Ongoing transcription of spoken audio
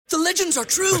The legends are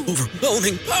true.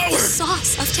 Overwhelming power!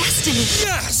 Sauce of destiny.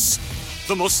 Yes!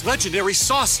 The most legendary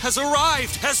sauce has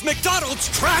arrived as McDonald's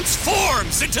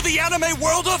transforms into the anime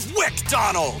world of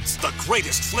WickDonald's. The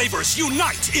greatest flavors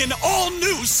unite in all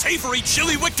new savory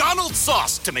chili McDonald's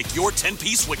sauce to make your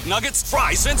 10-piece Wick Nuggets,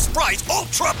 fries, and Sprite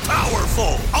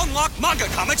ultra-powerful. Unlock manga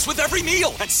comics with every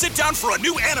meal and sit down for a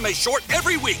new anime short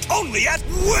every week only at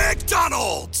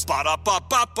WickDonald's.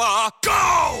 Ba-da-ba-ba-ba,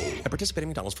 go! At participating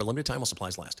McDonald's for a limited time while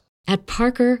supplies last. At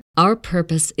Parker, our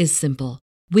purpose is simple.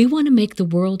 We want to make the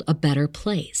world a better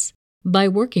place by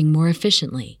working more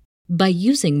efficiently, by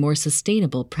using more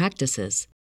sustainable practices,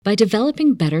 by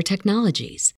developing better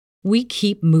technologies. We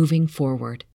keep moving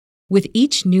forward. With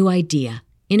each new idea,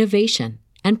 innovation,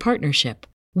 and partnership,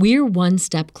 we're one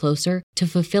step closer to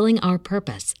fulfilling our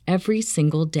purpose every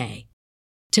single day.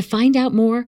 To find out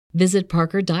more, visit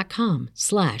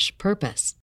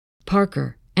parker.com/purpose.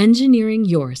 Parker, engineering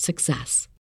your success.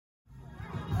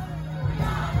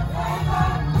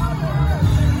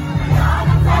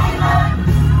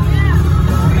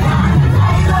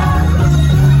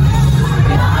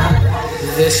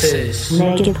 This is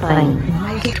Make It Plain.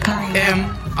 Make It Plain.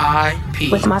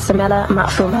 M.I.P. With Masamela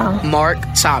Matfumo. Mark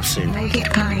Thompson. Make It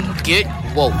Plain. Get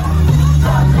woke.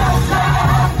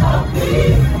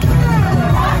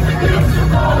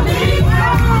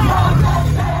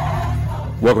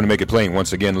 Welcome to Make It Plain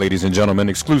once again, ladies and gentlemen.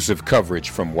 Exclusive coverage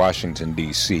from Washington,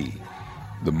 D.C.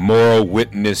 The Moral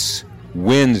Witness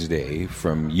Wednesday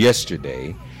from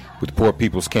yesterday with the Poor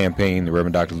People's Campaign, the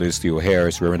Reverend Dr. Liz Theo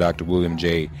Harris, Reverend Dr. William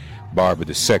J. Barber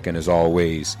II, as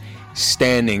always,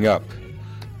 standing up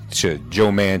to Joe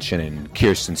Manchin and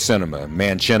Kyrsten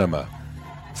Sinema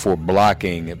for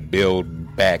blocking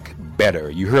Build Back Better.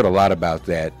 You heard a lot about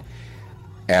that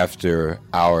after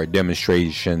our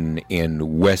demonstration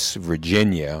in West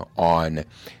Virginia on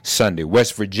Sunday.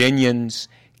 West Virginians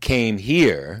came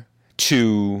here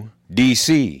to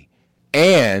D.C.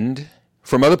 and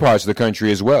from other parts of the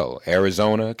country as well,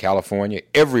 Arizona, California,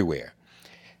 everywhere.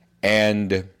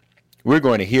 And we're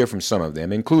going to hear from some of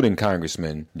them, including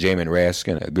Congressman Jamin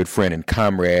Raskin, a good friend and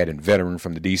comrade and veteran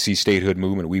from the D.C. statehood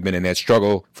movement. We've been in that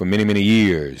struggle for many, many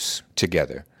years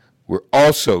together. We're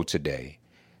also today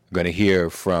going to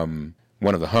hear from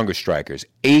one of the hunger strikers,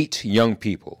 8 young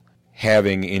people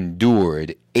having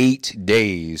endured 8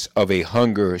 days of a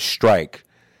hunger strike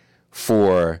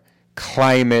for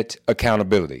climate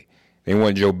accountability. They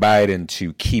want Joe Biden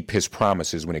to keep his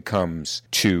promises when it comes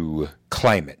to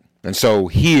climate. And so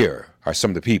here are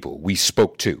some of the people we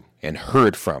spoke to and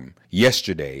heard from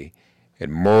yesterday at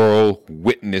Moral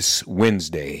Witness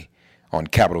Wednesday on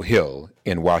Capitol Hill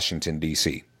in Washington,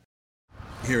 D.C.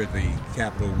 Here at the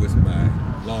Capitol with my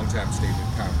longtime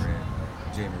statehood comrade,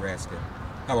 Jamin Raskin.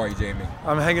 How are you, Jamie?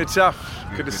 I'm hanging tough.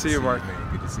 Good to see you, Mark.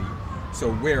 Man. Good to see you.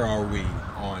 So where are we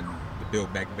on the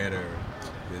Build Back Better,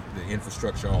 the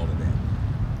infrastructure, all of that?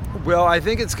 Well, I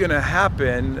think it's going to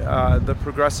happen. The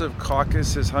Progressive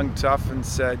Caucus has hung tough and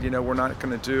said, we're not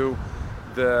going to do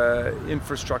the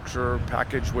infrastructure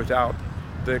package without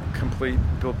the complete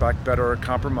Build Back Better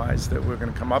compromise that we're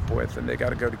going to come up with, and they got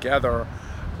to go together.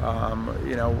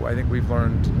 I think we've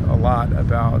learned a lot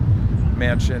about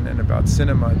Manchin and about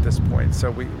Sinema at this point,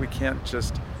 so we can't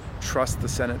just trust the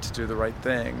Senate to do the right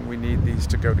thing. We need these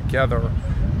to go together,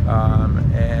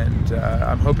 and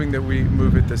I'm hoping that we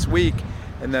move it this week.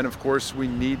 And then, of course, we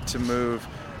need to move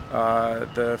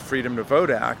the Freedom to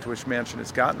Vote Act, which Manchin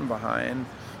has gotten behind.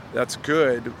 That's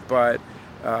good, but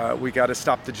we got to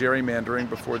stop the gerrymandering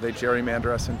before they gerrymander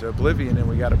us into oblivion, and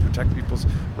we got to protect people's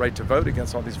right to vote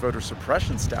against all these voter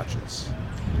suppression statutes.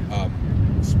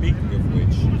 Speaking of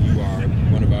which, you are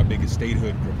one of our biggest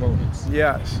statehood proponents.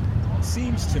 Yes. It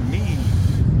seems to me,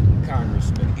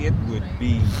 Congressman, it would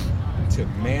be to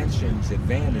Manchin's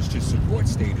advantage to support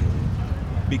statehood,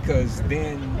 because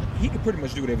then he could pretty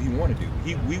much do whatever he wanted to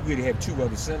do. We would have 2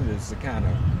 other senators to kind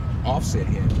of offset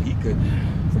him. He could,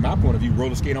 from my point of view,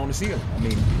 roller skate on the ceiling. I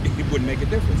mean, it wouldn't make a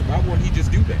difference. Why wouldn't he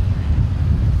just do that?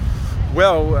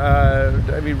 Well,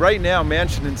 right now,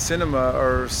 Manchin and Sinema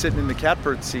are sitting in the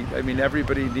catbird seat. I mean,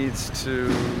 everybody needs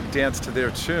to dance to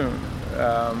their tune.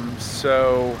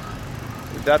 So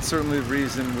that's certainly the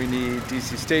reason we need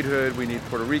D.C. statehood, we need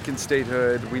Puerto Rican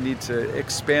statehood, we need to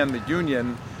expand the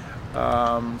union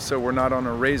so we're not on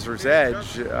a razor's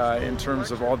edge in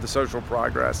terms of all the social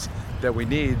progress that we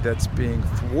need that's being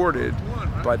thwarted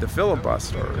by the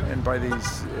filibuster and by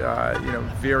these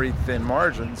very thin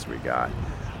margins we got.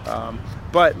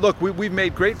 But look, we've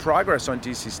made great progress on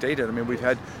D.C. statehood. I mean, we've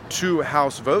had 2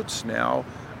 House votes now,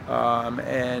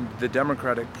 and the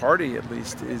Democratic Party, at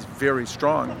least, is very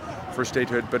strong for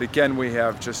statehood. But again, we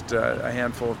have just a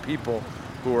handful of people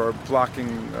who are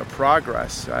blocking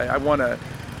progress. I want to,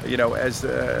 as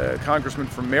a congressman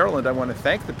from Maryland, I want to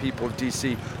thank the people of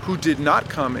D.C. who did not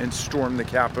come and storm the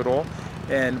Capitol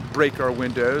and break our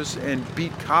windows and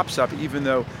beat cops up, even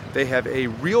though they have a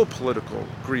real political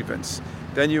grievance.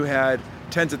 Then you had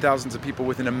tens of thousands of people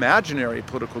with an imaginary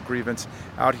political grievance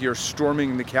out here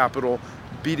storming the Capitol,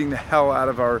 beating the hell out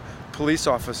of our police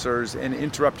officers and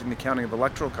interrupting the counting of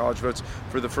electoral college votes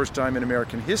for the first time in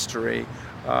American history.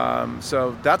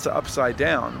 So that's upside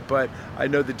down. But I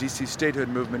know the DC statehood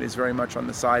movement is very much on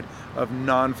the side of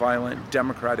nonviolent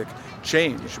democratic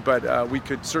change. But we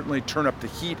could certainly turn up the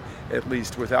heat, at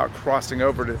least, without crossing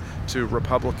over to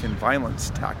Republican violence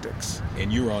tactics.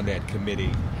 And you're on that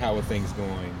committee. How are things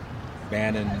going?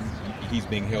 Bannon, he's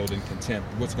being held in contempt.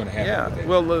 What's going to happen with that?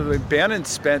 Well, Bannon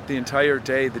spent the entire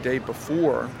day, the day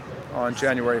before, on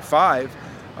January 5,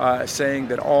 saying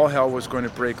that all hell was going to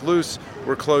break loose.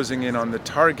 We're closing in on the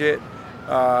target.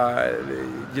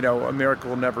 America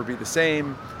will never be the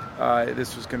same.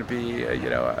 This was going to be,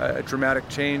 a dramatic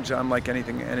change, unlike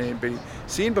anything anybody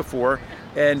seen before,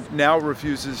 and now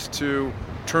refuses to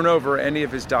turn over any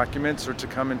of his documents or to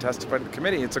come and testify to the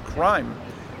committee. It's a crime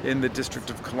in the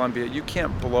District of Columbia. You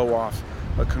can't blow off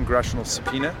a congressional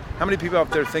subpoena. How many people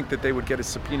out there think that they would get a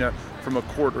subpoena from a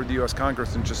court or the U.S.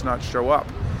 Congress and just not show up?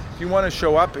 If you want to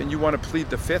show up and you want to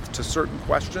plead the fifth to certain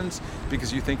questions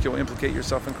because you think you'll implicate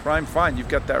yourself in crime, fine, you've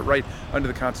got that right under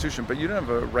the Constitution, but you don't have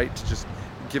a right to just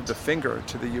give the finger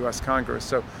to the U.S. Congress.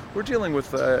 So we're dealing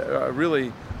with a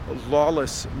really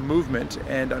lawless movement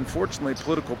and, unfortunately, a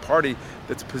political party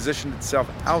that's positioned itself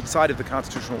outside of the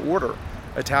constitutional order,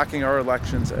 attacking our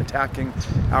elections, attacking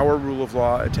our rule of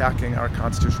law, attacking our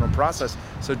constitutional process.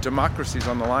 So democracy's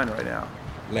on the line right now.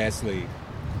 Lastly,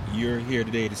 you're here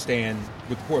today to stand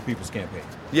with the Poor People's Campaign.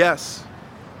 Yes,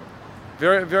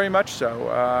 very, very much so.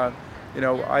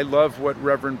 I love what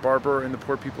Reverend Barber and the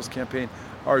Poor People's Campaign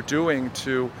are doing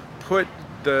to put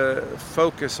the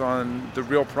focus on the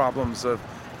real problems of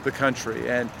the country.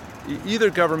 And either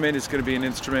government is going to be an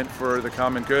instrument for the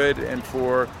common good and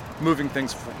for moving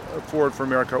things forward for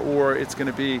America, or it's going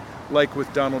to be, like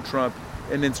with Donald Trump,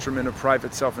 an instrument of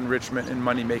private self-enrichment and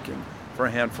money-making for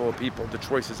a handful of people. The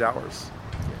choice is ours.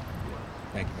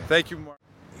 Thank you. Thank you, Mark.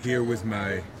 Here with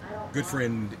my good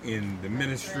friend in the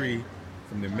ministry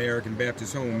from the American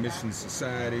Baptist Home Mission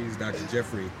Societies, Dr.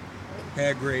 Jeffrey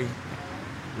Haggray.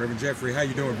 Reverend Jeffrey, how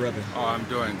you doing, brother? Oh, I'm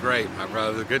doing great, my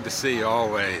brother. Good to see you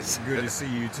always. Good to see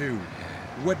you, too.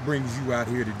 What brings you out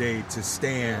here today to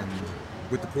stand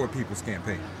with the Poor People's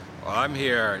Campaign? Well, I'm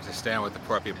here to stand with the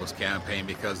Poor People's Campaign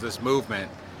because this movement,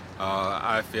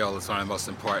 I feel, is one of the most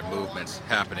important movements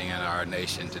happening in our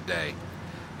nation today.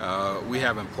 We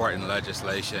have important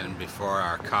legislation before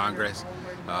our Congress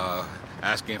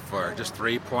asking for just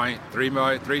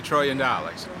 $3 trillion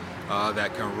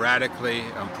that can radically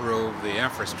improve the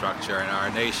infrastructure in our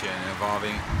nation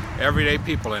involving everyday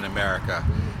people in America.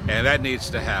 And that needs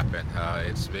to happen.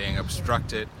 It's being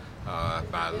obstructed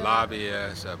by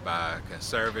lobbyists, by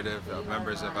conservative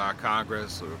members of our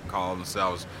Congress who call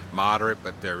themselves moderate,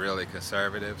 but they're really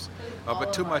conservatives.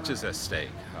 But too much is at stake.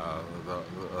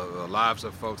 The lives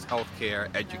of folks, health care,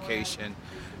 education,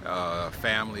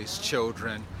 families,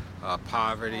 children,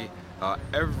 poverty,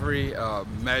 every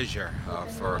measure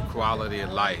for quality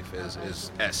of life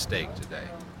is at stake today.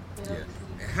 Yeah.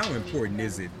 How important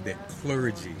is it that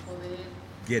clergy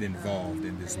get involved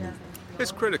in this movement?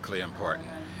 It's critically important.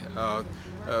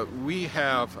 We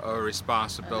have a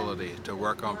responsibility to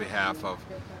work on behalf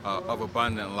of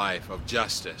abundant life, of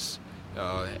justice,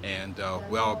 and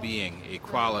well-being,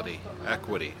 equality,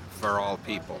 equity for all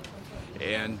people.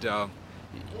 And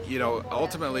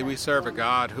ultimately we serve a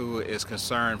God who is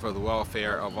concerned for the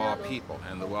welfare of all people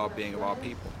and the well-being of all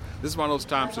people. This is one of those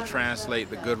times to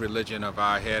translate the good religion of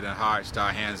our head and hearts to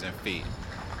our hands and feet.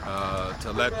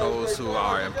 To let those who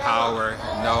are in power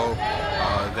know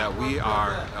that we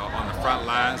are on the front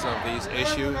lines of these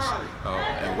issues.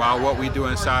 And while what we do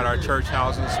inside our church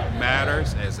houses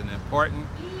matters as an important,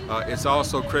 it's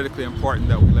also critically important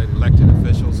that we let elected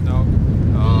officials know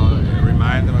and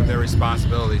remind them of their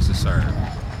responsibilities to serve.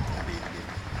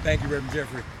 Thank you, Reverend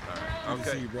Jeffrey. Okay. Good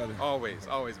to see you, brother. Always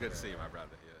good to see you, my brother.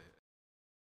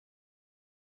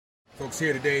 Folks,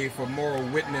 here today for Moral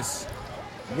Witness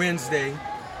Wednesday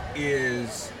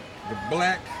is the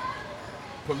Black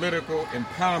Political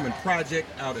Empowerment Project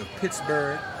out of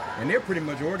Pittsburgh, and they're pretty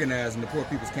much organizing the Poor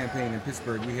People's Campaign in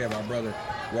Pittsburgh. We have our brother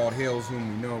Walt Hills,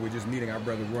 whom we know. We're just meeting our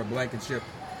brother Roy Blankenship.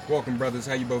 Welcome, brothers.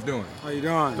 How you both doing? How you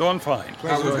doing? Doing fine.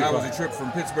 How was the trip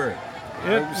from Pittsburgh?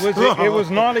 It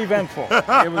was non-eventful.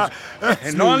 It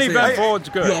was non-eventful. It's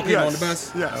good. You all came on the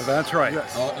bus? Yes. Oh, that's right.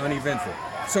 Yes. All uneventful.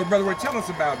 So, Brother Wade, tell us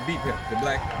about BPIP, the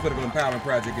Black Political Empowerment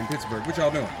Project in Pittsburgh. What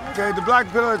y'all doing? Okay, the Black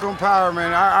Political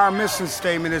Empowerment, our mission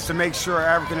statement is to make sure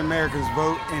African Americans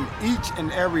vote in each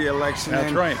and every election.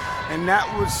 That's right. And that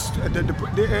was,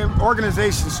 the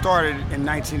organization started in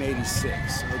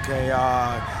 1986, okay?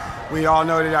 We all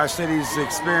know that our city's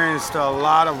experienced a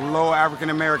lot of low African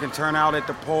American turnout at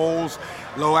the polls.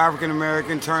 Low African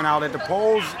American turnout at the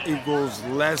polls equals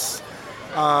less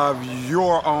of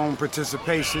your own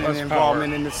participation and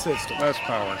involvement in the system. Less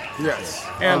power. Yes.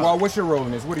 And what's your role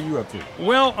in this? What are you up to?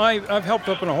 Well, I've helped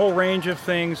up in a whole range of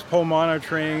things, poll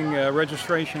monitoring,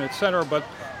 registration, etc. But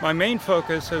my main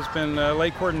focus has been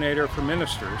lay coordinator for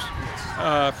ministers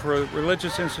for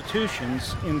religious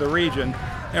institutions in the region.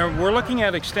 And we're looking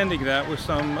at extending that with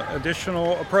some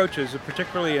additional approaches,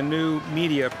 particularly a new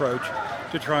media approach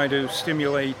to try to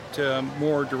stimulate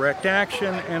more direct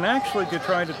action and actually to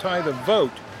try to tie the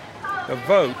vote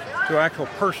to actual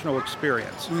personal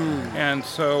experience. And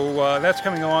so that's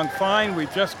coming along fine. We're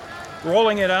just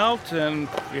rolling it out, and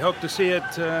we hope to see it,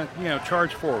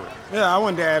 charge forward. Yeah, I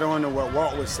wanted to add on to what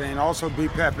Walt was saying. Also,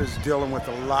 BPEP is dealing with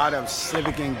a lot of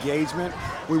civic engagement.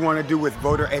 We want to do with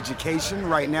voter education.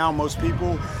 Right now, most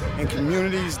people in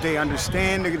communities, they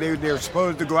understand they're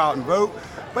supposed to go out and vote,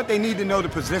 but they need to know the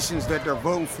positions that they're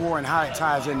voting for and how it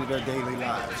ties into their daily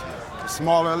lives.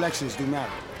 Smaller elections do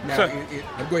matter. Now,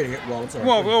 go ahead, Walt. I'm sorry.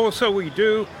 Well, so we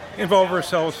do involve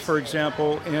ourselves, for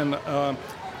example, in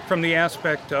from the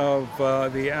aspect of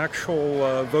the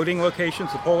actual voting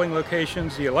locations, the polling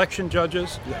locations, the election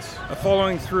judges,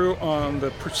 following through on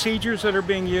the procedures that are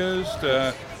being used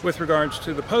with regards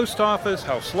to the post office,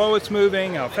 how slow it's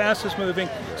moving, how fast it's moving,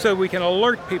 so we can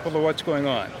alert people to what's going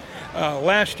on.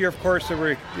 Last year, of course,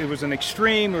 it was an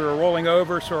extreme. We were rolling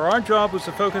over, so our job was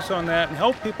to focus on that and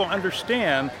help people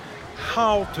understand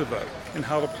how to vote and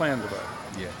how to plan to vote.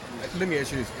 Yeah. Let me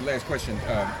ask you this last question.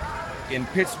 In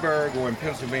Pittsburgh or in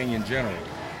Pennsylvania in general,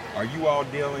 are you all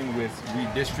dealing with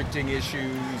redistricting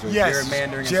issues or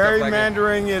gerrymandering and stuff like that?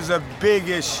 Gerrymandering is a big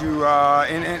issue,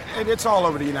 and it's all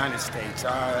over the United States.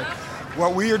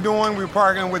 What we are doing, we're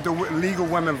partnering with the League of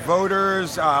Women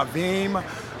Voters, VEAM.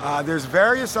 There's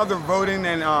various other voting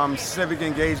and civic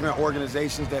engagement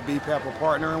organizations that BPEP are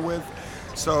partnering with.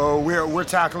 So we're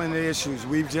tackling the issues.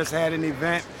 We've just had an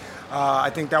event, I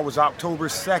think that was October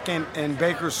 2nd in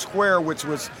Baker Square, which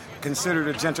was considered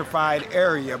a gentrified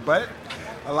area. But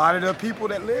a lot of the people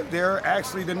that live there,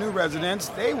 actually the new residents,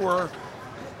 they were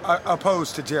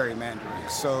opposed to gerrymandering.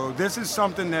 So this is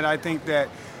something that I think that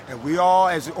if we all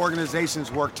as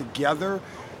organizations work together,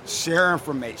 share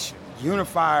information,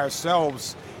 unify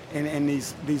ourselves in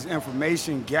these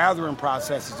information gathering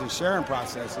processes and sharing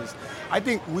processes, I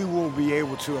think we will be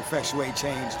able to effectuate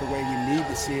change the way we need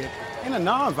to see it in a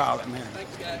nonviolent manner.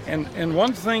 And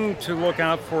one thing to look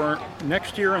out for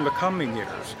next year and the coming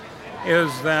years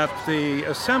is that the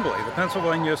Assembly, the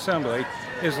Pennsylvania Assembly,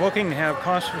 is looking to have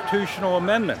constitutional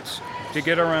amendments to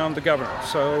get around the governor.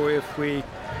 So if we,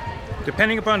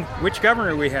 depending upon which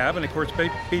governor we have, and of course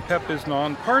BPEP is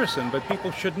nonpartisan, but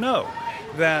people should know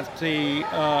that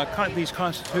these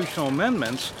constitutional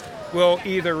amendments will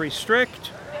either restrict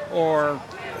or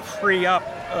free up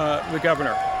the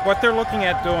governor. What they're looking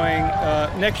at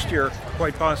doing next year,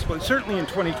 quite possibly, certainly in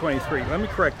 2023, let me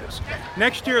correct this.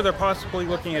 Next year, they're possibly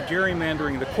looking at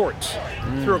gerrymandering the courts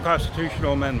through a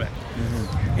constitutional amendment.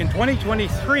 In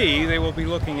 2023, they will be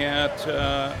looking at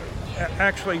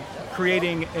actually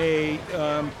creating a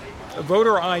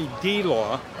voter ID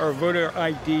law or voter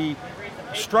ID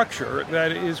structure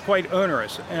that is quite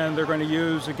onerous, and they're going to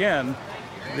use again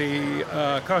the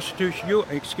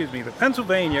the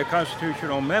Pennsylvania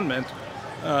constitutional amendment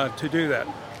to do that.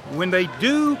 When they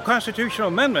do constitutional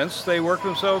amendments, they work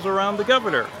themselves around the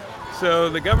governor, so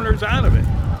the governor's out of it,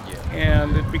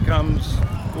 and it becomes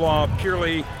law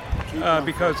purely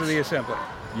because of the assembly.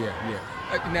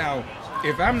 Now,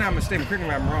 if I'm not mistaken, correct me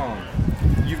if I'm wrong,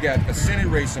 you've got a Senate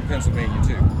race in Pennsylvania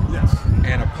too. Yes.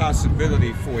 And a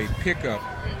possibility for a pickup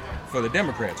for the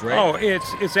Democrats, right? Oh,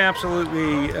 it's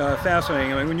absolutely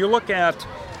fascinating. I mean, when you look at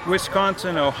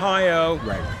Wisconsin, Ohio,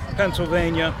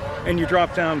 Pennsylvania, and you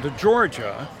drop down to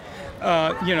Georgia,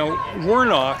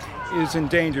 Warnock is in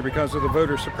danger because of the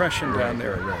voter suppression down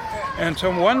there. And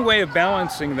so one way of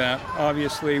balancing that,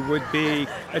 obviously, would be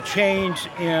a change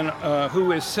in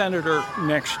who is senator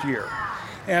next year.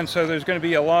 And so there's going to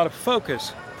be a lot of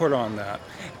focus put on that.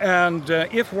 And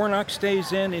if Warnock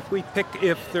stays in,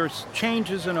 if there's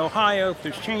changes in Ohio, if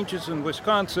there's changes in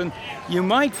Wisconsin, you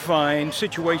might find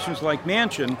situations like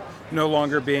Manchin no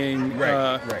longer being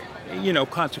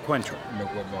consequential.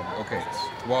 Okay.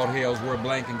 Walt Hales, World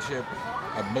Blankenship,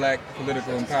 a black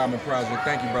political empowerment project.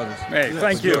 Thank you, brothers. Hey,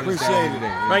 thank you. Appreciate it.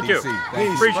 Thank you.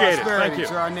 Peace, Appreciate it. prosperity Thank you.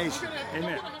 to our nation.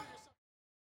 Amen.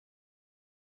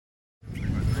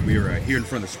 We are here in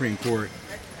front of the Supreme Court.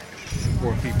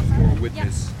 Poor People's Moral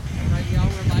Witness.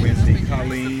 Wednesday,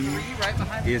 Colleen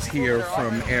is here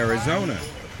from Arizona.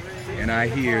 And I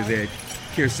hear that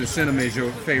Kyrsten Sinema is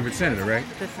your favorite senator, right?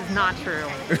 This is not true.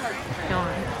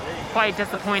 Feeling quite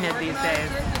disappointed these days.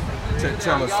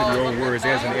 Tell us in your own words,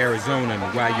 as an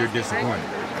Arizonan, why you're disappointed.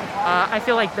 I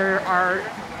feel like there are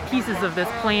pieces of this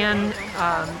plan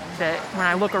that when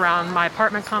I look around my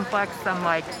apartment complex, I'm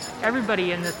like,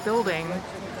 everybody in this building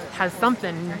has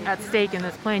something at stake in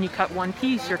this plan. You cut one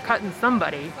piece, you're cutting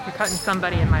somebody. You're cutting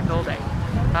somebody in my building.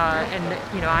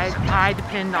 I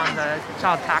depend on the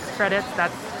child tax credits.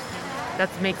 That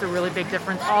makes a really big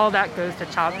difference. All that goes to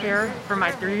child care for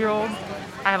my 3-year-old.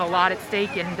 I have a lot at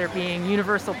stake in there being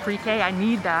universal pre-K. I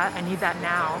need that. I need that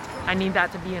now. I need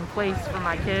that to be in place for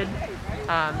my kid.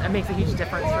 It makes a huge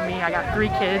difference for me. I got 3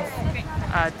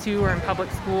 kids. 2 are in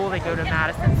public school. They go to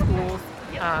Madison schools.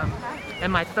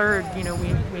 And my third,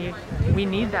 we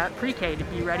need that pre-K to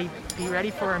be ready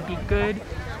for her and be good,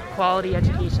 quality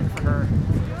education for her.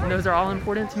 And those are all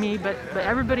important to me, but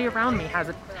everybody around me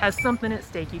has something at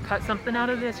stake. You cut something out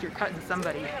of this, you're cutting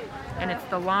somebody. And it's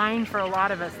the line for a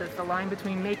lot of us, it's the line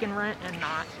between making rent and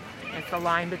not. It's the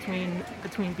line between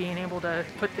being able to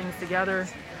put things together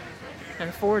and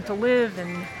afford to live.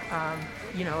 And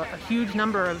a huge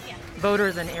number of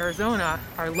voters in Arizona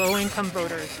are low-income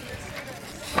voters.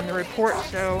 And the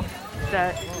reports show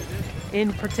that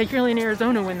particularly in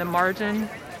Arizona, when the margin,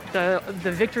 the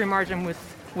victory margin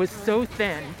was so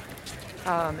thin,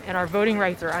 and our voting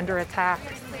rights are under attack,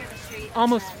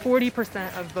 almost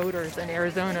 40% of voters in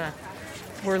Arizona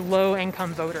were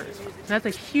low-income voters. And that's a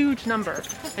huge number.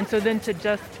 And so then to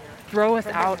just throw us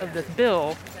out of this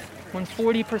bill when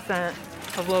 40%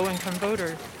 of low-income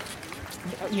voters,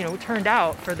 turned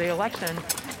out for the election,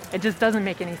 it just doesn't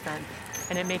make any sense.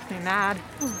 And it makes me mad.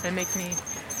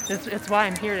 It's why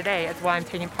I'm here today. It's why I'm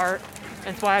taking part.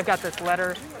 It's why I've got this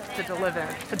letter to deliver.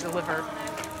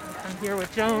 I'm here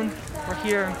with Joan. We're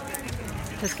here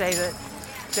to say that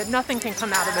nothing can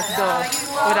come out of this bill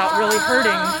without really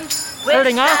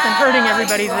hurting us and hurting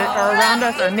everybody that are around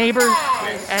us, our neighbors,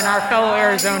 and our fellow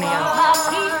Arizonians.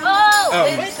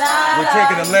 We're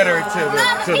taking a letter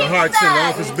to the Hartson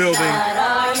office building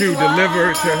to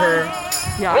deliver to her.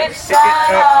 Yeah.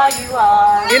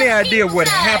 Any idea what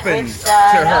happened to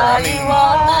her? I mean,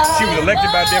 she was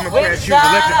elected by Democrats, she was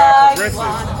elected by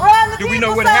progressives. Do we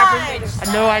know what happened? I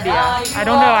have no idea. I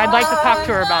don't know. I'd like to talk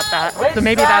to her about that. So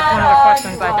maybe that's one of the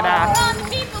questions I could ask.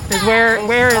 Is where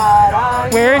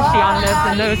is she on this,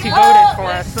 and those who voted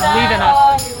for us,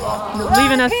 and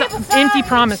leaving us empty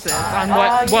promises on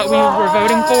what we were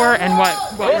voting for and what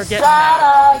we're getting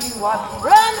now.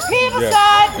 Run the people's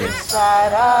side. Which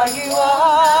side are you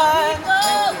on?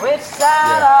 Which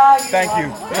side are you on? Thank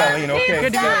you, Colleen. Okay.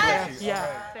 Good to be with you. Yeah.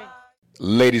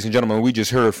 Ladies and gentlemen, we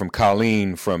just heard from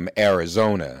Colleen from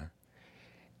Arizona.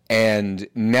 And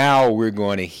now we're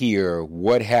going to hear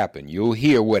what happened. You'll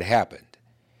hear what happened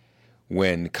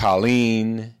when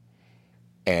Colleen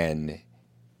and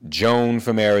Joan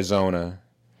from Arizona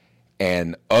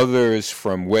and others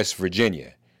from West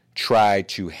Virginia tried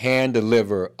to hand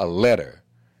deliver a letter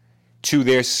to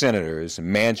their senators,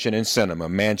 Manchin and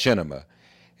Sinema,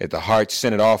 at the Hart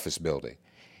Senate office building.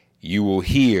 You will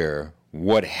hear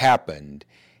what happened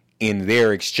in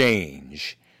their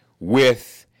exchange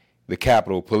with the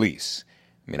Capitol Police.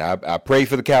 I mean, I pray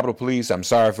for the Capitol Police. I'm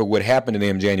sorry for what happened to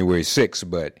them January 6th,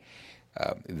 but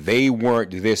they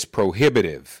weren't this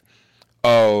prohibitive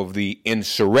of the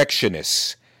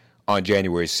insurrectionists on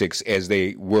January 6th as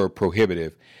they were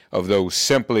prohibitive of those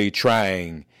simply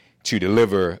trying to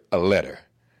deliver a letter.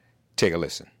 Take a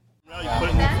listen. You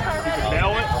can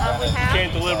mail it. You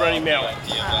can't deliver any mail.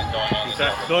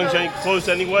 Okay. Building's closed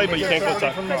anyway, but you can't go to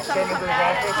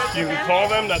You can call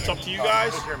them. That's up to you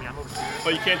guys.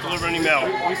 But you can't deliver any mail.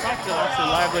 We talked to Austin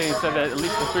Lively and said that at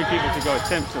least the 3 people could go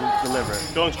attempt to deliver it.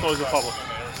 Building's closed to the public.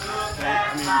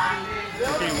 I mean, you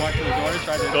can't walk to the door.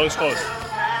 Try to. Building's closed.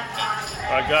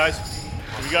 All right, guys.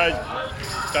 If you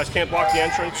guys can't block the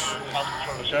entrance.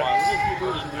 Okay.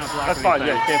 That's fine.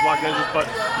 Yeah, you can't block the entrance, but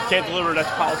you can't deliver. That's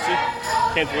policy.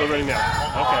 You can't deliver any mail.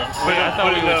 Okay. I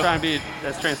thought we were trying to be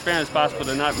as transparent as possible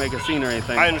to not make a scene or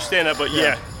anything. I understand that, but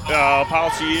yeah.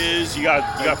 Policy is you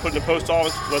got to put it in the post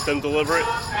office, let them deliver it.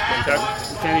 Okay.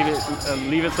 You can't even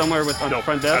leave it somewhere on the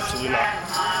front desk? Absolutely not.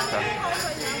 Okay.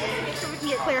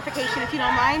 clarification, if you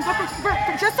don't mind. But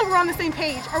just so we're on the same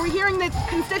page, are we hearing that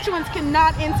constituents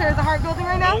cannot enter the Hart building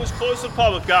right now? The building is closed to the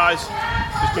public, guys.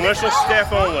 It's congressional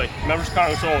staff only, members of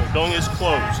Congress only. The building is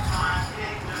closed.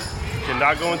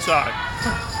 Cannot go inside.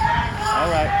 All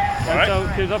right. All right. So,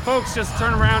 could the folks just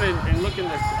turn around and look in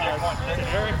to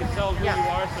Eric and tell who you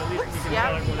are, so at least we can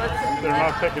tell everyone. They're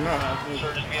not picking up. So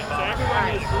everyone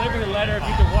is delivering a letter. If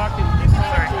you could walk in.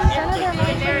 Senator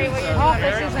Mary, what your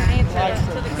office isn't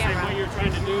answered to the camera. What you're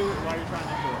trying to do, why you're trying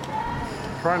to do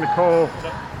it. Trying to call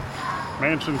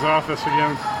Manchin's office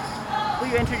again. Will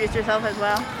you introduce yourself as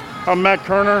well? I'm Matt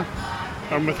Kerner.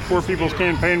 I'm with Poor People's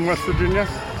Campaign in West Virginia.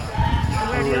 And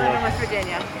where do you live in West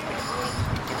Virginia?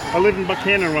 I live in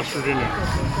Buchanan, West Virginia.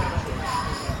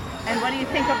 And what do you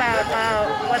think about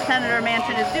what Senator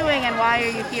Manchin is doing, and why are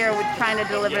you here trying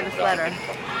to deliver this letter?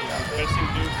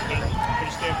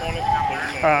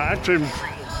 Actually,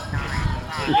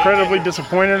 I'm incredibly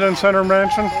disappointed in Senator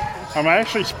Manchin. I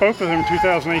actually spoke with him in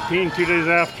 2018, 2 days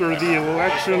after the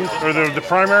election, or the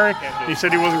primary. He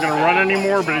said he wasn't going to run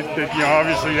anymore, but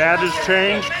obviously that has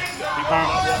changed.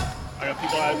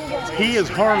 He is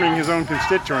harming his own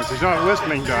constituents. He's not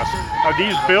listening to us.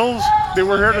 These bills that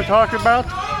we're here to talk about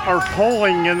are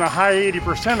polling in the high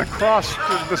 80% across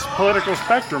this political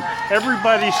spectrum.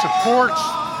 Everybody supports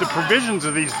the provisions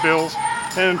of these bills,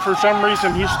 and for some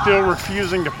reason he's still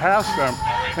refusing to pass them.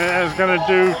 And it's going to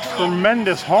do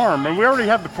tremendous harm. And we already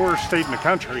have the poorest state in the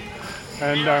country.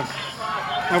 And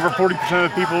over 40%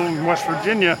 of the people in West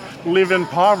Virginia live in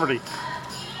poverty.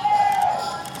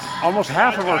 Almost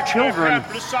half of our children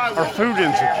are food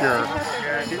insecure.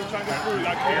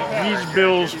 These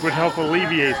bills would help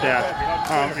alleviate that.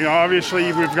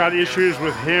 Obviously we've got issues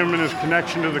with him and his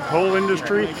connection to the coal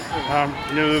industry.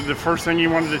 The first thing he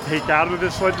wanted to take out of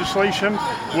this legislation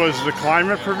was the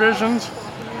climate provisions,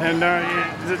 and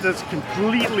that's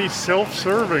completely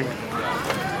self-serving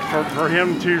for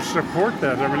him to support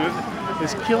that.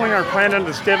 It's killing our planet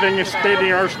instead of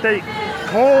devastating our state.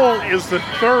 Coal is the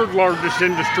third largest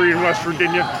industry in West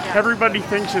Virginia. Everybody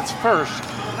thinks it's first.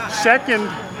 Second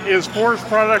is forest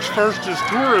products, first is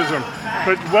tourism.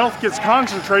 But wealth gets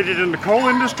concentrated in the coal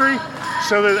industry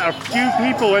so that a few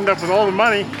people end up with all the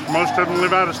money, most of them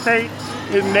live out of state,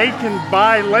 and they can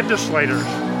buy legislators.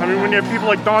 When you have people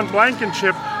like Don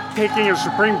Blankenship taking a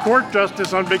Supreme Court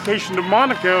justice on vacation to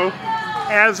Monaco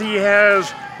as he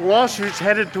has lawsuits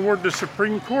headed toward the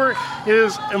Supreme Court,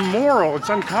 is immoral. It's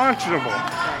unconscionable.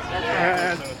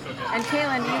 That's right. And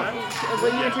Kaylin,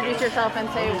 will you introduce yourself and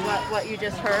say what you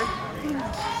just heard?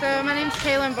 So my name's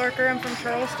Kaylin Barker. I'm from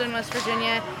Charleston, West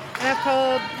Virginia, and I've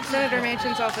called Senator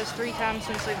Manchin's office 3 times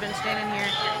since we've been standing here,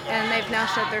 and they've now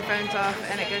shut their phones off,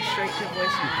 and it goes straight to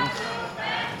voicemail.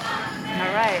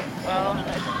 All right. Well,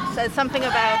 it says something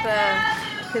about the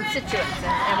constituents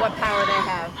and what power they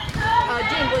have.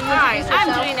 Jean, will you introduce yourself?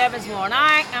 I'm Jean Evans-Moore, and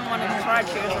I am one of the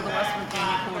tri-chairs of the West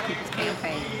Virginia Poor People's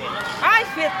Campaign. I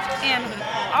fit in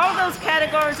all those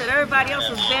categories that everybody else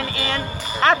has been in.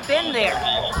 I've been there.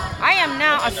 I am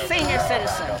now a senior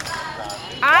citizen.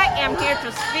 I am here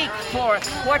to speak for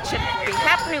what should be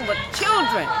happening with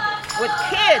children, with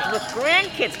kids, with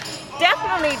grandkids.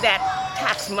 Definitely that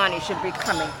tax money should be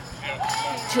coming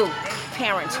to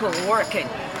parents who are working.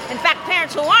 In fact,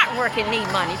 parents who aren't working need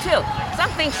money too. Some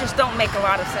things just don't make a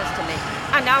lot of sense to me.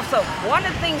 And also, one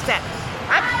of the things that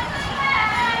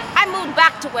I moved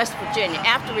back to West Virginia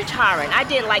after retiring. I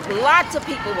did like lots of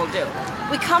people will do.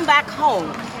 We come back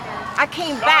home. I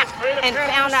came back and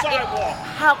found out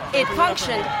how it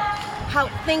functioned, how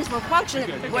things were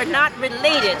functioning were not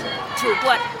related to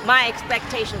what my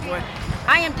expectations were.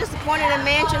 I am disappointed in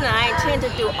Manchin, and I intend to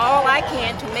do all I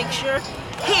can to make sure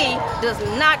he does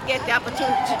not get the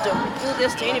opportunity to do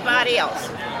this to anybody else.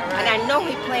 And I know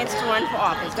he plans to run for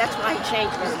office. That's why he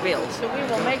changed his bills. So we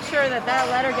will make sure that that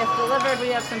letter gets delivered.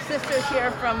 We have some sisters here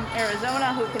from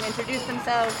Arizona who can introduce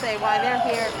themselves, say why they're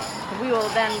here. We will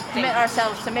then commit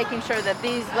ourselves to making sure that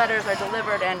these letters are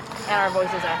delivered and our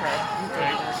voices are heard.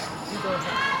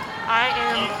 I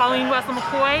am Colleen Wessel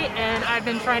McCoy, and I've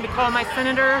been trying to call my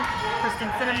senator,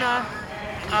 Kristen Sinema,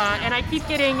 and I keep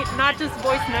getting not just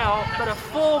voicemail, but a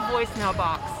full voicemail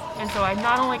box. And so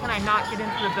not only can I not get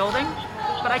into the building,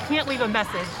 but I can't leave a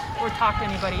message or talk to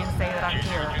anybody and say that I'm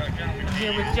here. I'm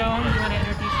here with Joan. You want to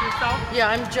introduce yourself? Yeah,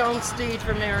 I'm Joan Steed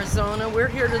from Arizona. We're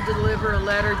here to deliver a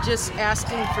letter just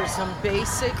asking for some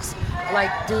basics,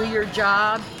 like do your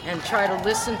job and try to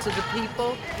listen to the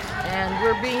people. And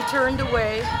we're being turned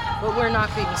away, but we're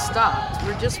not being stopped.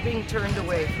 We're just being turned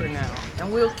away for now.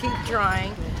 And we'll keep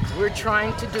trying. We're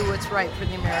trying to do what's right for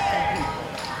the American people,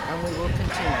 and we will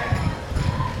continue.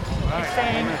 It's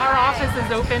saying our office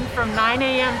is open from 9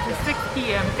 a.m. to 6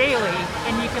 p.m. daily,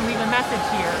 and you can leave a message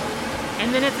here.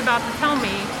 And then it's about to tell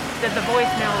me that the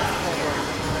voicemail is full.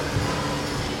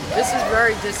 This is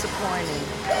very disappointing.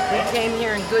 We came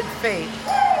here in good faith,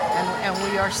 and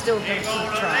we are still going to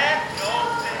keep trying.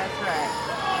 That's right.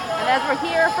 And as we're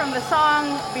here from the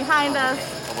song behind us,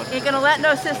 Ain't Gonna Let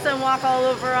No System Walk All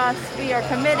Over Us, we are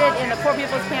committed in the Poor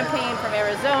People's Campaign from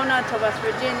Arizona to West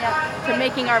Virginia to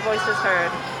making our voices heard.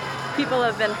 People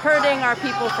have been hurting our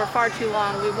people for far too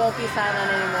long. We won't be silent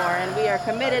anymore, and we are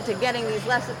committed to getting these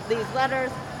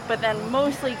letters, but then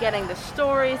mostly getting the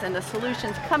stories and the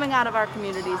solutions coming out of our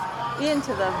communities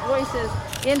into the voices,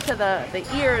 into the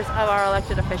ears of our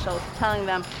elected officials, telling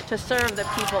them to serve the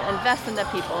people, invest in the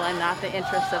people, and not the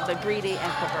interests of the greedy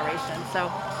and corporations.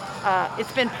 So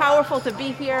it's been powerful to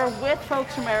be here with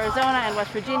folks from Arizona and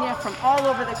West Virginia, from all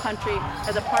over the country,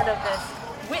 as a part of this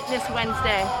Witness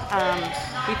Wednesday.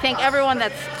 We thank everyone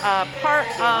that's part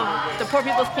of the Poor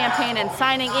People's Campaign and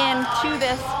signing in to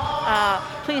this.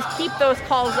 Please keep those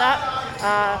calls up.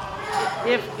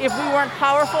 If we weren't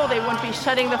powerful, they wouldn't be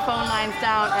shutting the phone lines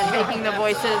down and making the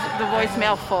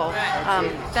voicemail full.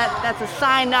 That's a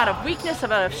sign not of weakness,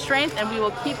 but of strength, and we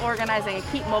will keep organizing and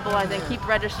keep mobilizing, keep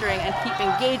registering, and keep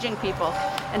engaging people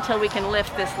until we can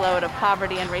lift this load of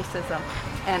poverty and racism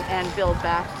and build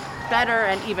back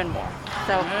better and even more.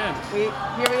 So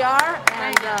here we are,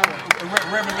 and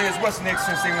Reverend Liz, what's next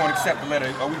since they won't accept the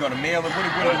letter? Are we going to mail it? What are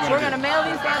we going to do? We're going to mail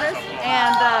these letters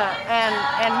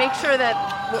and make sure that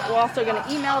we're also going to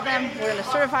email them. We're going to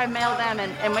certify mail them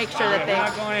and make sure that We're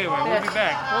not going anywhere. We'll be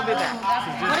back. We'll be back.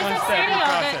 Just one What does it step say in to the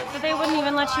y'all process. that they wouldn't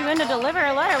even let you in to deliver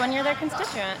a letter when you're their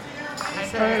constituent?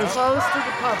 It's closed to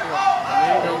the public.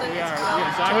 But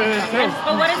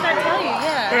what does that tell you?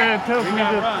 Yeah. It tells me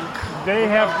that they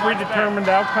have predetermined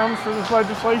outcomes for this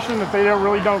legislation that they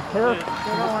really don't care. They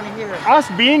don't want to hear it. Us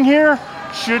being here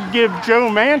should give Joe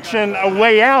Manchin a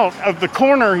way out of the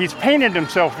corner he's painted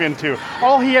himself into.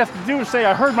 All he has to do is say,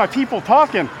 I heard my people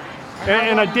talking,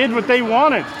 and I did what they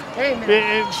wanted.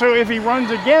 So if he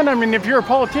runs again, I mean, if you're a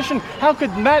politician, how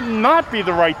could that not be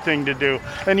the right thing to do?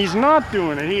 And he's not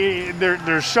doing it.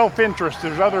 There's self-interest,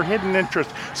 there's other hidden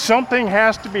interests. Something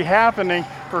has to be happening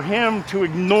for him to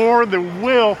ignore the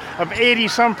will of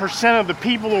 80-some% of the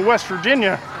people of West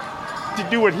Virginia to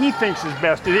do what he thinks is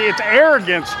best. It's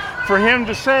arrogance for him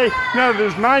to say, no,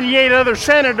 there's 98 other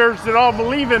senators that all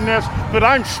believe in this, but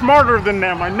I'm smarter than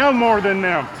them, I know more than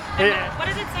them. What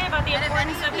does it say about the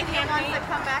importance of the campaign?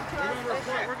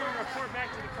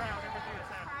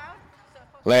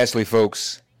 Lastly,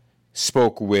 folks,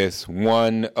 spoke with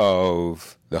one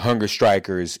of the hunger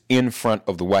strikers in front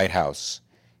of the White House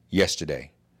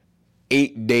yesterday.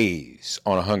 8 days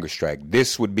on a hunger strike.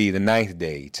 This would be the 9th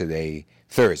day today,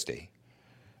 Thursday.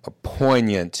 A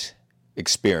poignant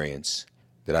experience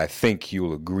that I think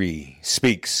you'll agree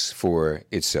speaks for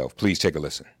itself. Please take a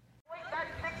listen.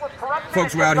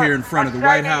 Folks, we're out here in front of the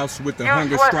White House with the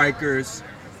hunger strikers.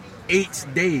 8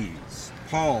 days.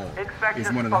 Paul is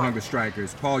one of the hunger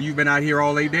strikers. Paul, you've been out here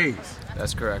all 8 days.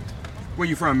 That's correct. Where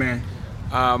you from, man?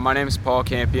 My name is Paul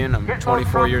Campion. I'm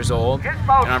 24 years old, and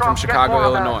I'm from Chicago,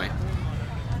 Illinois.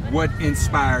 What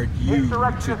inspired you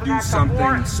to do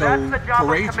something so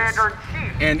courageous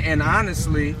and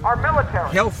honestly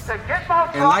health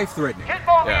and life-threatening?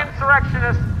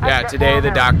 Yeah, today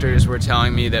the doctors were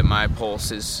telling me that my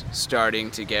pulse is starting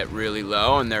to get really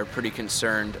low, and they're pretty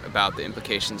concerned about the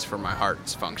implications for my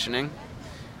heart's functioning.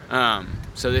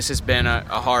 So this has been a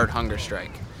hard hunger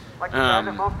strike.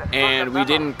 And we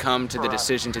didn't come to the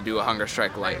decision to do a hunger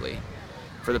strike lightly.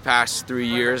 For the past 3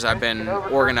 years, I've been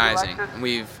organizing.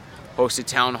 We've hosted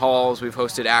town halls, we've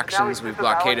hosted actions, we've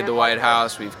blockaded the White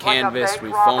House, we've canvassed,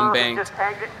 we've phone banked,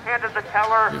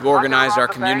 we've organized our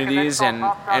communities, and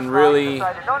really,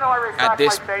 at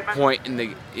this point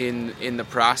in the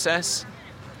process,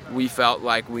 we felt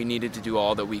like we needed to do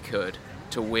all that we could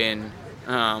to win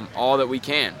all that we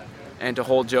can, and to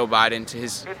hold Joe Biden to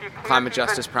his climate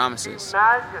justice promises.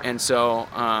 And so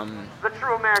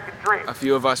a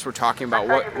few of us were talking about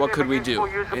what could we do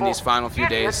in these final few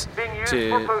days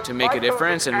to make a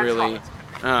difference and really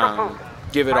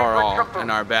give it our all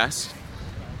and our best.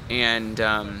 And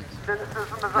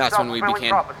that's when we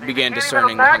began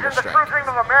discerning the hunger strike.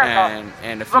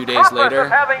 And a few days later,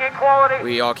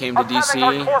 we all came to D.C.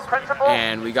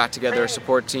 and we got together a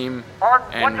support team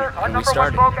and we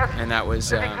started. And that was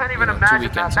 2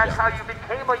 weekends ago.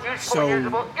 So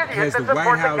has the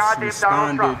White House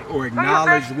responded or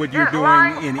acknowledged what you're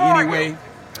doing in any way?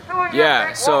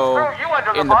 Yeah, so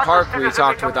in the park we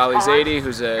talked with Ali Zaidi,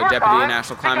 who's a Deputy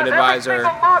National Climate Advisor.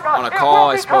 On a call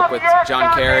I spoke with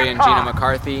John Kerry and Gina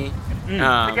McCarthy.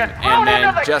 And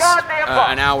then just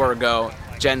an hour ago,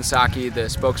 Jen Psaki, the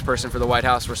spokesperson for the White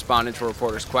House, responded to a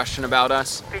reporter's question about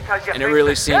us. And it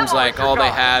really seems like all they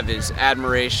have is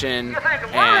admiration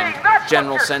and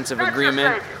general sense of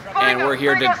agreement. And we're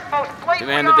here to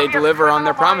demand that they deliver on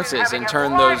their promises and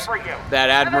turn that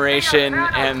admiration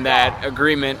and that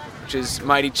agreement, which is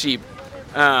mighty cheap,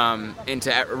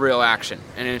 into real action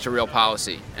and into real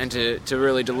policy, and to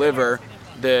really deliver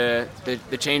the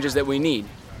changes that we need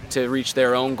to reach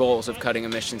their own goals of cutting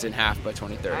emissions in half by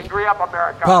 2030.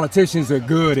 Politicians are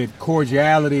good at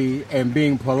cordiality and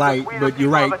being polite, but you're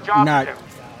right, not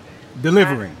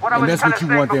delivering. And that's what you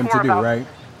want them to do, right?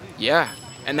 Yeah,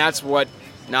 and that's what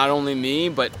not only me,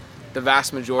 but the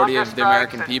vast majority of the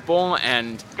American people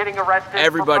and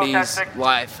everybody's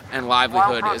life and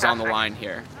livelihood is on the line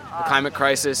here. The climate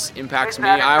crisis impacts me.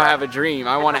 I have a dream.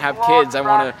 I want to have kids. I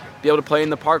want to be able to play in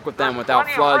the park with them without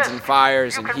floods and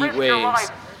fires and heat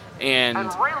waves. And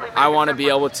I want to be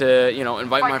able to,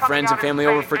 invite my friends and family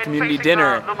over for community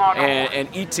dinner and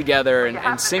eat together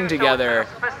and sing together.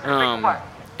 And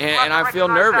I feel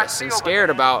nervous and scared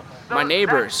about my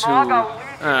neighbors who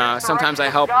sometimes I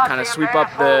help kind of sweep up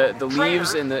the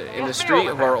leaves in the street,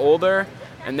 who are older,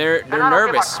 and they're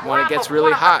nervous when it gets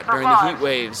really hot during the heat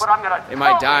waves. They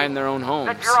might die in their own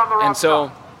homes. And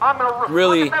so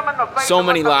really, so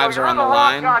many lives are on the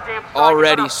line.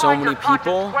 Already, so many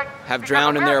people have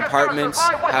drowned in their apartments,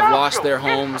 have lost their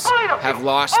homes, have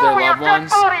lost their loved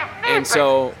ones. And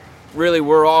so, really,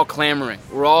 we're all clamoring.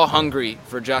 We're all hungry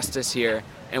for justice here,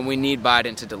 and we need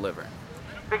Biden to deliver.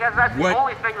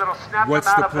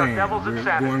 What's the plan?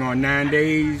 We're going on 9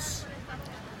 days.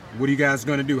 What are you guys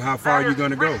going to do? How far are you going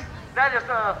to go?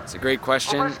 It's a great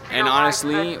question, and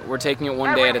honestly, we're taking it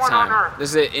one day at a time.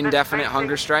 This is an indefinite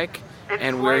hunger strike,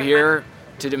 and we're here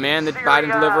to demand that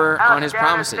Biden deliver on his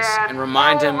promises and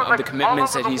remind him of the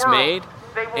commitments that he's made.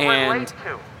 And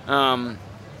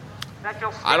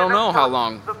I don't know how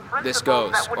long this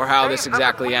goes or how this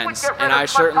exactly ends, and I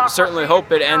certainly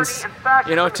hope it ends,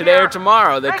 today or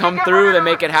tomorrow. They come through, they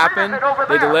make it happen,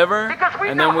 they deliver,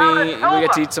 and then we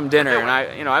get to eat some dinner.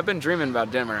 And I've been dreaming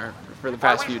about dinner for the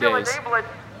past few days.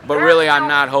 But really, I'm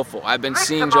not hopeful. I've been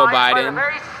seeing Joe Biden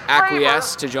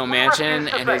acquiesce to Joe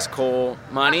Manchin and his coal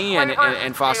money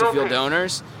and fossil fuel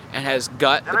donors, and has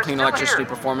gut the Clean Electricity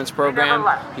Performance Program.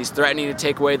 He's threatening to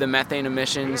take away the methane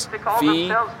emissions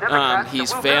fee.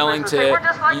 He's failing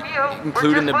to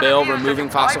include in the bill removing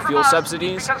fossil fuel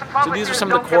subsidies. So these are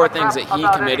some of the core things that he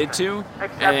committed to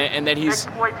and that he's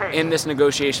in this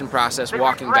negotiation process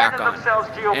walking back on.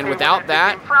 And without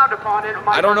that,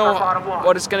 I don't know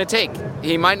what it's going to take.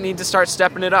 He might need to start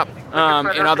stepping it up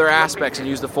in other aspects and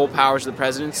use the full powers of the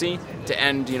presidency to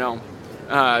end,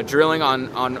 drilling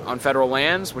on federal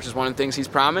lands, which is one of the things he's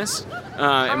promised.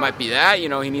 It might be that,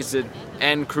 he needs to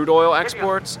end crude oil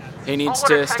exports. He needs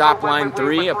to stop Line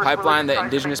 3, a pipeline that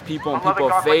indigenous people and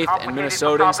people of faith and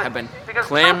Minnesotans have been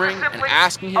clamoring and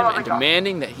asking him and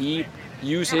demanding that he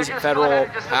use his federal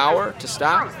power to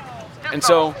stop. And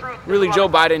so, really, Joe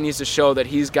Biden needs to show that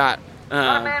he's got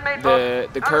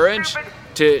the courage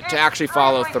to actually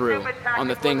follow through on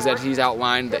the things that he's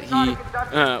outlined that he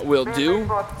will do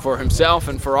for himself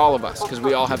and for all of us, because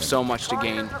we all have so much to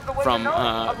gain from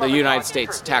the United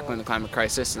States tackling the climate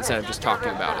crisis instead of just talking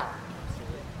about it.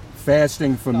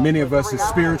 Fasting for many of us is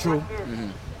spiritual. Mm-hmm.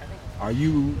 Are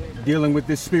you dealing with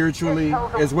this spiritually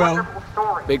as well?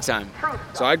 Big time.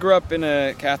 So I grew up in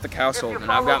a Catholic household,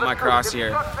 and I've got my cross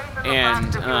here.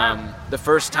 And the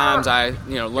first times I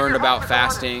learned about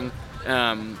fasting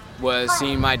was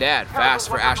seeing my dad fast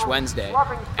for Ash Wednesday,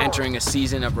 entering a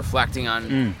season of reflecting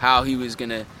on how he was going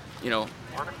to,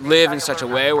 live in such a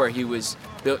way where he was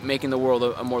making the world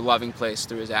a more loving place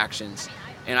through his actions.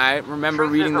 And I remember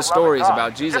reading the stories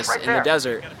about Jesus in the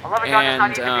desert.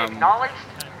 And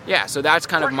so that's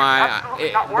kind of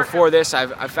before this,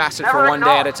 I fasted for one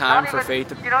day at a time for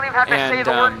faith and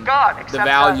the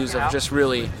values of just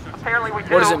really,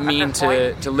 what does it mean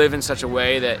to live in such a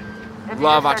way that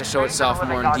love ought to show itself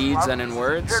more in deeds than in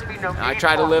words. I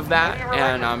try to live that,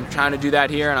 and I'm trying to do that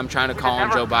here, and I'm trying to call on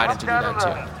Joe Biden to do that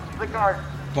too.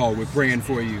 Paul, we're praying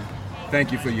for you.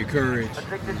 Thank you for your courage.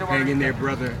 Hang in there,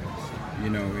 brother.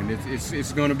 And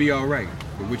it's going to be all right.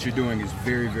 But what you're doing is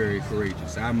very, very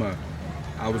courageous. I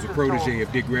was a protege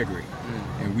of Dick Gregory,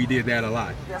 and we did that a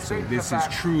lot. So this is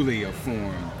truly a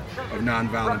form of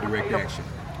nonviolent direct action.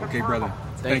 Okay, brother?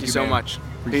 Thank you so much.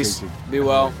 Peace. Be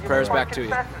well. Prayers back to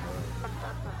you.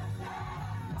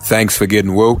 Thanks for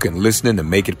getting woke and listening to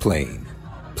Make It Plain.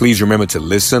 Please remember to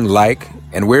listen, like,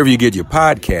 and wherever you get your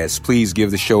podcasts, please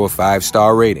give the show a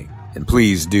 5-star rating. And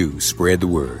please do spread the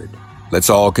word. Let's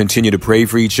all continue to pray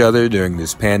for each other during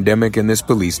this pandemic and this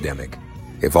police-demic.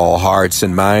 If all hearts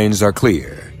and minds are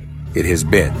clear, it has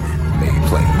been made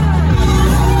plain.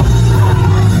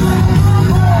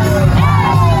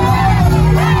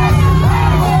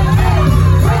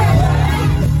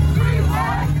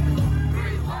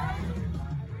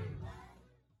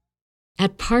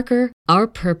 At Parker, our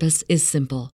purpose is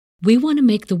simple. We want to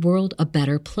make the world a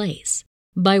better place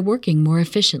by working more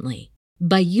efficiently,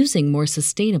 by using more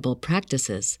sustainable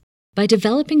practices, by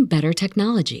developing better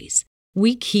technologies.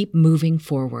 We keep moving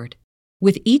forward.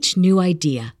 With each new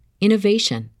idea,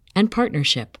 innovation, and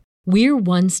partnership, we're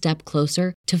one step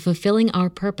closer to fulfilling our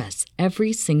purpose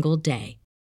every single day.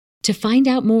 To find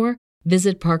out more,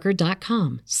 visit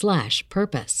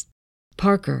parker.com/purpose.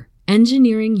 Parker,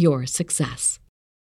 engineering your success.